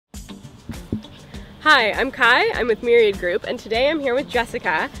Hi, I'm Kai, I'm with Myriad Group, and today I'm here with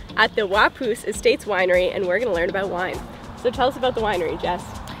Jessica at the Waupoos Estates Winery, and we're going to learn about wine. So tell us about the winery, Jess.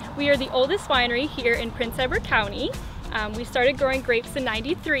 We are the oldest winery here in Prince Edward County. We started growing grapes in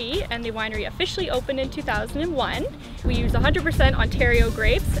 '93 and the winery officially opened in 2001. We use 100% Ontario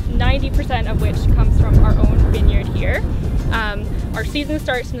grapes, 90% of which comes from our own vineyard here. Our season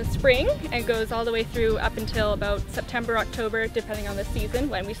starts in the spring and goes all the way through up until about September, October, depending on the season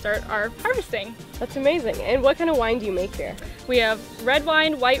when we start our harvesting. That's amazing. And what kind of wine do you make here? We have red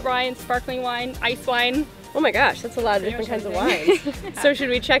wine, white wine, sparkling wine, ice wine. Oh my gosh, that's a lot of different kinds of wines. So should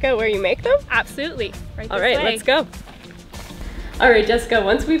we check out where you make them? Absolutely. Right all right, way. Let's go. All right, Jessica,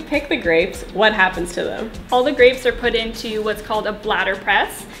 once we pick the grapes, what happens to them? All the grapes are put into what's called a bladder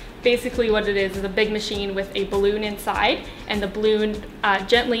press. Basically what it is a big machine with a balloon inside, and the balloon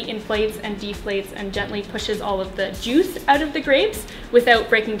gently inflates and deflates and gently pushes all of the juice out of the grapes without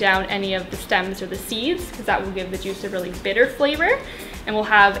breaking down any of the stems or the seeds, because that will give the juice a really bitter flavor. And we'll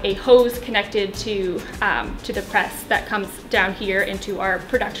have a hose connected to the press that comes down here into our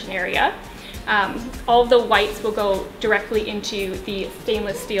production area. All of the whites will go directly into the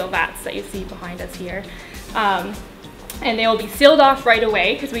stainless steel vats that you see behind us here. And they will be sealed off right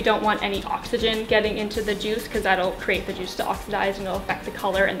away because we don't want any oxygen getting into the juice, because that'll create the juice to oxidize and it'll affect the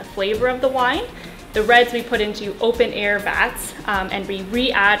color and the flavor of the wine. The reds we put into open air vats, and we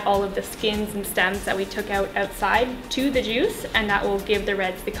re-add all of the skins and stems that we took out outside to the juice, and that will give the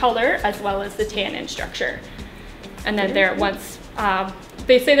reds the color as well as the tannin structure. And then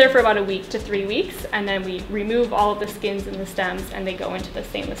they stay there for about a week to 3 weeks, and then we remove all of the skins and the stems and they go into the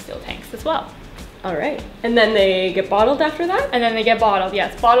stainless steel tanks as well. All right, and then they get bottled after that? And then they get bottled,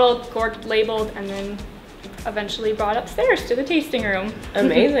 yes. Bottled, corked, labeled, and then eventually brought upstairs to the tasting room.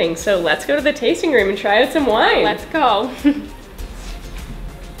 Amazing, so let's go to the tasting room and try out some wine. Let's go.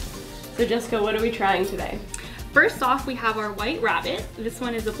 So Jessica, what are we trying today? First off, we have our White Rabbit. This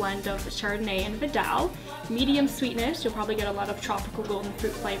one is a blend of Chardonnay and Vidal. Medium sweetness, you'll probably get a lot of tropical golden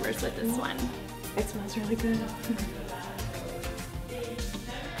fruit flavors with this one. It smells really good.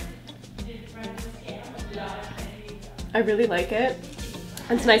 I really like it.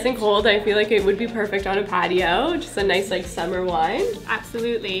 It's nice and cold. I feel like it would be perfect on a patio. Just a nice like summer wine.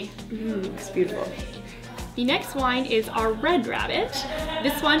 Absolutely. It's beautiful. The next wine is our Red Rabbit.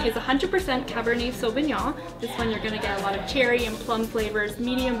 This one is 100% Cabernet Sauvignon. This one you're going to get a lot of cherry and plum flavors,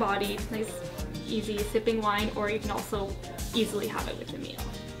 medium bodied, nice easy sipping wine, or you can also easily have it with a meal.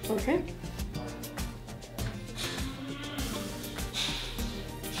 Okay.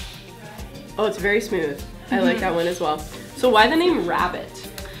 Oh, it's very smooth. I like that one as well. So why the name Rabbit?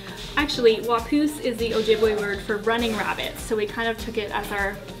 Actually, Waupoos is the Ojibwe word for running rabbits, so we kind of took it as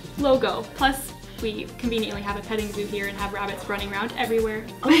our logo. Plus, we conveniently have a petting zoo here and have rabbits running around everywhere.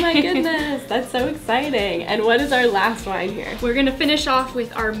 Oh my goodness, that's so exciting. And what is our last wine here? We're gonna finish off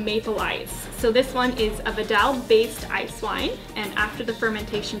with our Maple Ice. So this one is a Vidal-based ice wine, and after the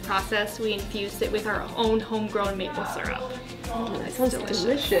fermentation process, we infused it with our own homegrown maple syrup. Oh, that sounds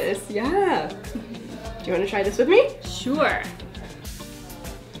delicious. Yeah. Do you want to try this with me? Sure.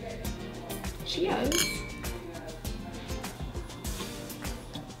 Cheers.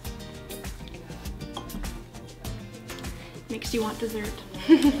 Makes you want dessert.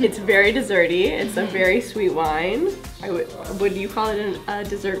 It's very desserty. It's a very sweet wine. Would you call it a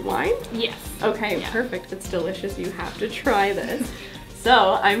dessert wine? Yes. Okay, yeah. Perfect. It's delicious. You have to try this.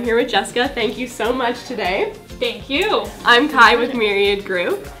 So I'm here with Jessica. Thank you so much today. Thank you. I'm Kai with Myriad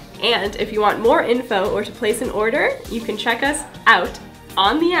Group. And if you want more info or to place an order, you can check us out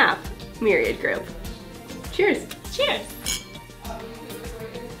on the app, Myriad Group. Cheers. Cheers.